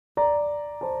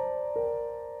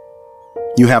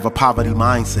You have a poverty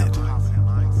mindset,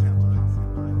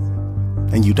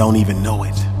 and you don't even know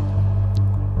it.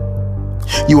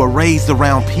 You were raised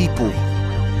around people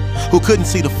who couldn't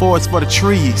see the forest for the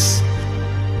trees,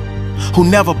 who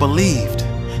never believed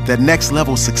that next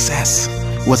level success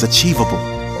was achievable,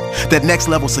 that next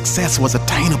level success was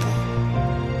attainable.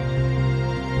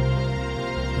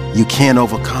 You can't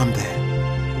overcome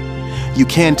that. You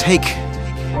can't take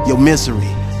your misery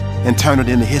and turn it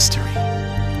into history.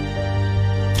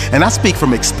 And I speak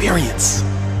from experience,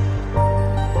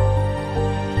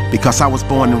 because I was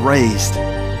born and raised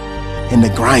in the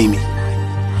grimy.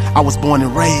 I was born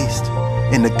and raised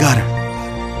in the gutter.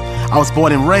 I was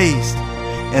born and raised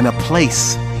in a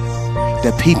place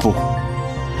that people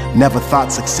never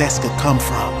thought success could come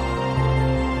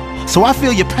from. So I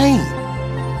feel your pain,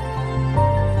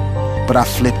 but I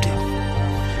flipped it.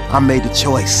 I made the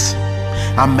choice.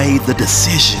 I made the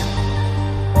decision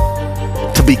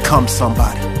to become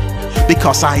somebody,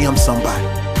 because I am somebody.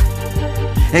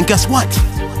 And guess what?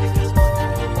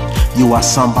 You are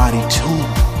somebody too.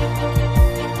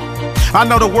 I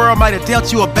know the world might have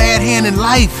dealt you a bad hand in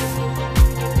life,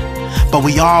 but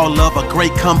we all love a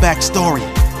great comeback story,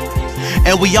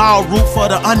 and we all root for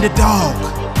the underdog.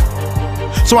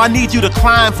 So I need you to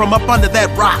climb from up under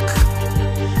that rock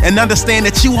and understand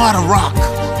that you are the rock.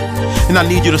 And I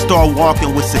need you to start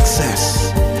walking with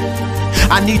success.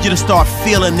 I need you to start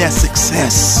feeling that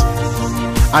success.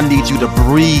 I need you to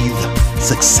breathe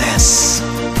success.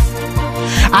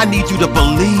 I need you to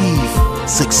believe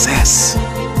success.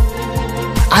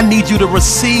 I need you to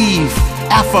receive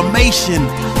affirmation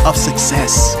of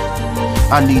success.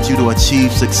 I need you to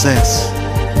achieve success.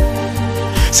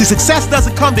 See, success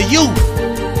doesn't come to you.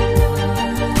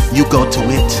 You go to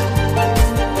it.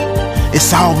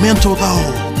 It's all mental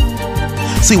though.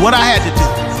 See, what I had to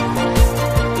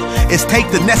do is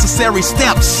take the necessary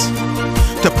steps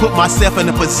to put myself in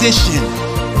a position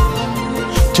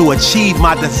to achieve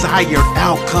my desired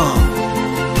outcome.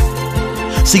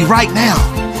 See, right now,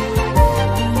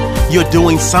 you're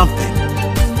doing something,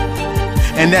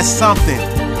 and that something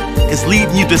is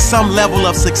leading you to some level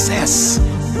of success.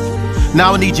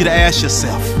 Now I need you to ask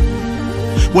yourself,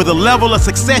 will the level of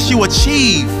success you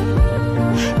achieve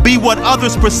be what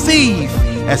others perceive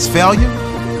as failure?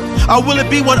 Or will it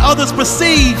be what others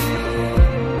perceive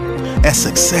as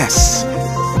success?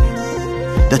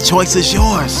 The choice is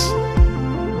yours.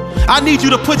 I need you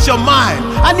to put your mind,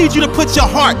 I need you to put your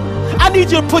heart, I need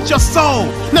you to put your soul.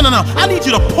 No. I need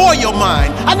you to pour your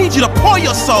mind. I need you to pour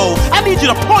your soul. I need you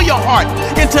to pour your heart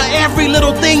into every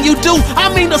little thing you do. I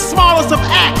mean the smallest of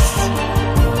acts.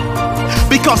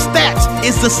 Because that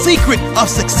is the secret of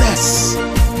success.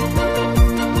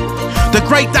 The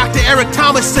great Dr. Eric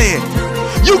Thomas said,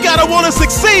 you gotta wanna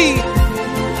succeed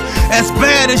as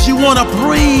bad as you wanna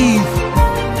breathe.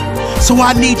 So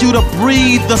I need you to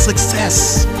breathe the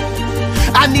success.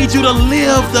 I need you to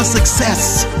live the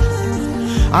success.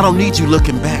 I don't need you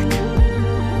looking back.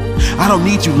 I don't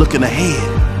need you looking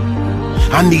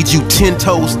ahead. I need you 10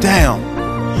 toes down,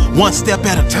 one step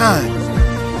at a time.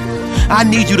 I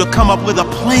need you to come up with a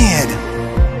plan,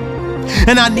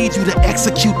 and I need you to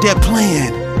execute that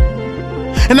plan.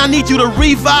 And I need you to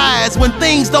revise when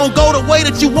things don't go the way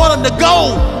that you want them to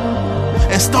go,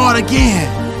 and start again.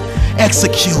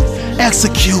 Execute,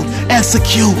 execute,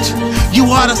 execute. You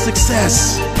are the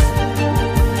success.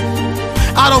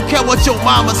 I don't care what your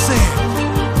mama said.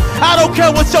 I don't care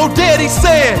what your daddy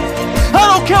said. I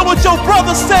don't care what your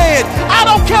brother said. I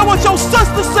don't care what your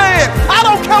sister said. I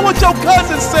don't care what your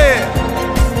cousin said.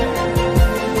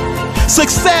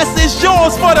 Success is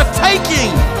yours for the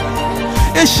taking.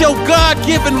 It's your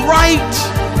God-given right.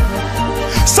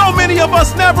 So many of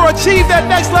us never achieve that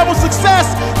next level success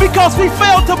because we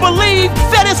fail to believe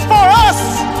that it's for us.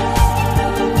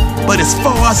 But it's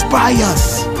for us by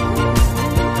us.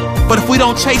 But if we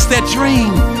don't chase that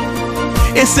dream,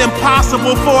 it's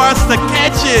impossible for us to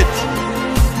catch it.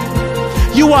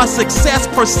 You are success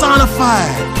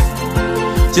personified.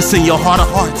 Just in your heart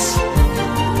of hearts,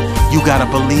 you gotta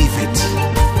believe it.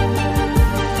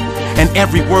 And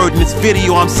every word in this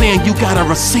video I'm saying, you gotta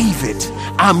receive it.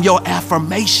 I'm your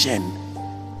affirmation.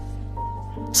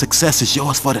 Success is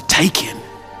yours for the taking.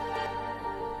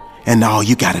 And all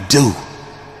you gotta do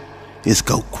is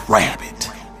go grab it.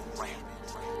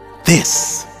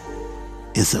 This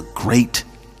is a great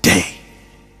day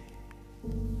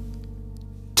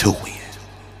to win.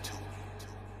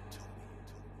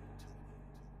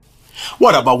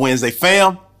 What up, my Wednesday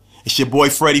fam? It's your boy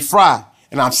Freddy Fri,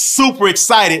 and I'm super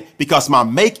excited because my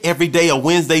Make Every Day a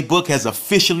Wednesday book has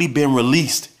officially been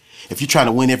released. If you're trying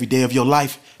to win every day of your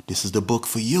life, this is the book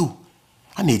for you.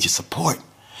 I need your support.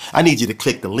 I need you to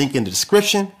click the link in the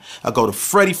description or go to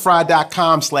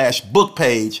freddyfri.com/book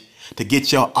page to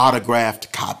get your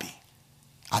autographed copy.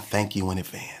 I thank you in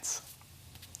advance.